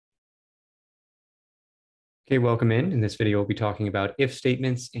Okay, welcome in. In this video, we'll be talking about if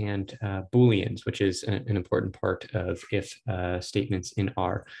statements and Booleans, which is an important part of if statements in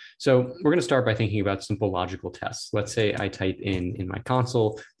R. So we're going to start by thinking about simple logical tests. Let's say I type in my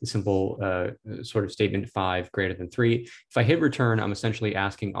console the simple sort of statement 5 greater than 3. If I hit return, I'm essentially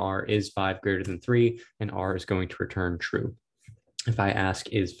asking R, is 5 greater than 3? And R is going to return true. If I ask,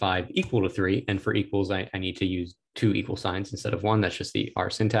 is 5 equal to 3? And for equals, I need to use two equal signs instead of one. That's just the R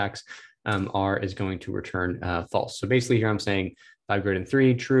syntax. R is going to return false. So basically here I'm saying 5 greater than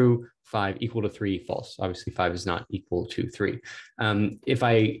 3, true, 5 equal to 3, false. Obviously 5 is not equal to 3. If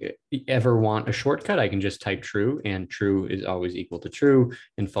I ever want a shortcut, I can just type true, and true is always equal to true,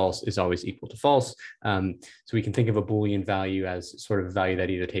 and false is always equal to false. So we can think of a Boolean value as sort of a value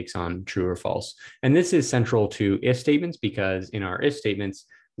that either takes on true or false. And this is central to if statements, because in our if statements,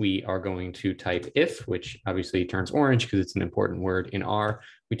 we are going to type if, which obviously turns orange because it's an important word in R.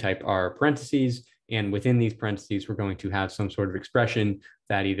 We type our parentheses, and within these parentheses, we're going to have some sort of expression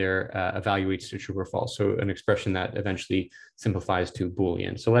that either evaluates to true or false. So an expression that eventually simplifies to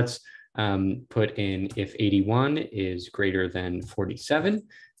Boolean. So let's put in if 81 is greater than 47.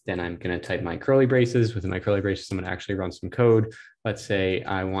 Then I'm going to type my curly braces. Within my curly braces, I'm going to actually run some code. Let's say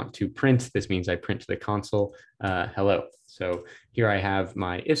I want to print. This means I print to the console, hello. So here I have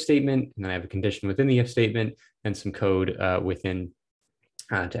my if statement, and then I have a condition within the if statement and some code within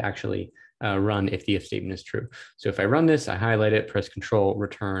to actually run if the if statement is true. So if I run this, I highlight it, press Control,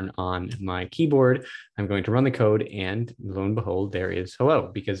 return on my keyboard. I'm going to run the code, and lo and behold, there is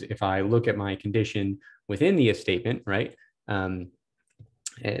hello. Because if I look at my condition within the if statement, right,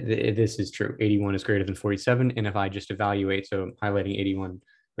 this is true. 81 is greater than 47. And if I just evaluate, so I'm highlighting 81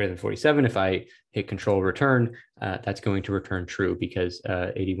 greater than 47, if I hit Control return, that's going to return true because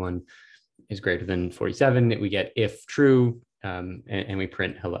 81 is greater than 47. We get if true, and we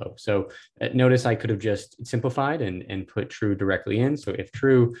print hello. So notice I could have just simplified and put true directly in. So if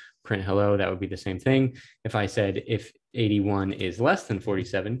true, print hello, that would be the same thing. If I said if 81 is less than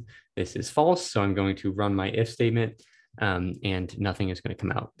 47, this is false. So I'm going to run my if statement. And nothing is going to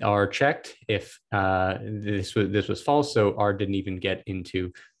come out. R checked if this was false, so R didn't even get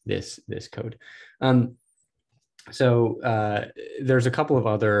into this code. So there's a couple of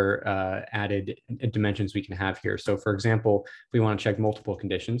other added dimensions we can have here. So for example, we want to check multiple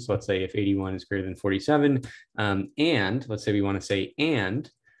conditions. So let's say if 81 is greater than 47, and let's say we want to say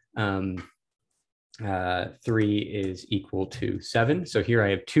and 3 is equal to 7. So here I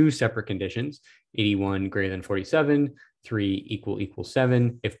have two separate conditions. 81 greater than 47, 3 equal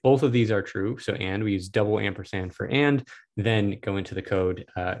 7. If both of these are true, so and, we use double ampersand for and, then go into the code,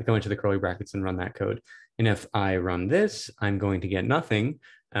 go into the curly brackets and run that code. And if I run this, I'm going to get nothing.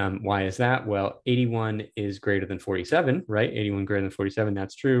 Why is that? Well, 81 is greater than 47, right? 81 greater than 47,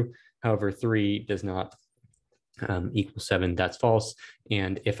 that's true. However, 3 does not equal 7, that's false.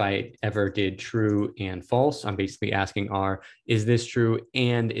 And if I ever did true and false, I'm basically asking R, is this true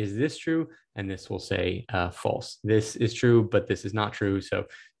and is this true? And this will say false. This is true, but this is not true. So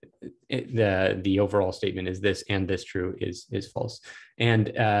the overall statement is this and this true is false.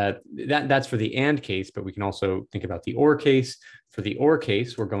 And that's for the and case, but we can also think about the or case. For the or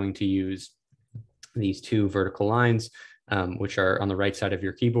case, we're going to use these two vertical lines, which are on the right side of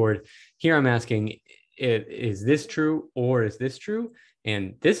your keyboard. Here I'm asking, is this true or is this true?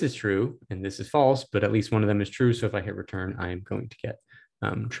 And this is true and this is false, but at least one of them is true. So if I hit return, I am going to get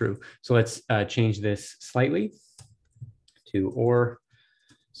true. So let's change this slightly to or.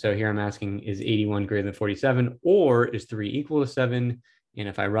 So here I'm asking, is 81 greater than 47 or is 3 equal to 7? And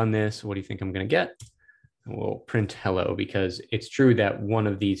if I run this, what do you think I'm going to get? We'll print hello because it's true that one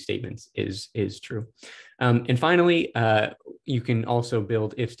of these statements is true. And finally, you can also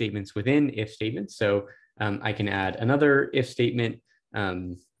build if statements within if statements. So I can add another if statement.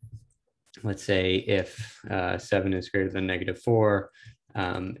 Let's say if 7 is greater than -4,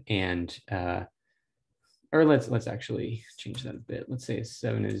 or let's actually change that a bit. Let's say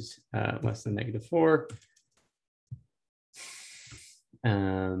 7 is less than -4.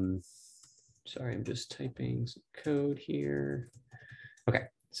 Sorry, I'm just typing some code here. Okay,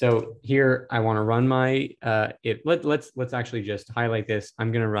 so here I want to run my let's actually just highlight this.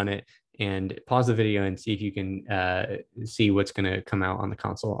 I'm going to run it and pause the video and see if you can see what's going to come out on the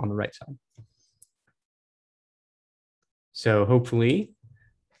console on the right side. So hopefully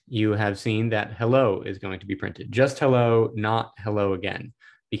you have seen that hello is going to be printed. Just hello, not hello again,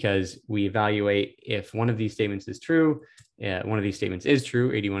 because we evaluate if one of these statements is true. One of these statements is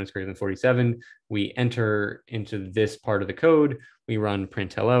true, 81 is greater than 47. We enter into this part of the code. We run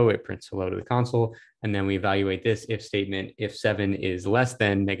print hello, it prints hello to the console. And then we evaluate this if statement. If 7 is less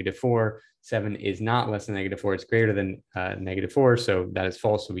than -4, 7 is not less than -4, it's greater than -4. So that is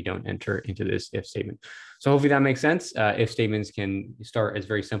false. So we don't enter into this if statement. So hopefully that makes sense. If statements can start as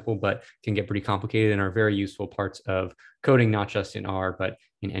very simple, but can get pretty complicated and are very useful parts of coding, not just in R, but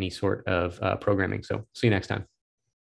in any sort of programming. So see you next time.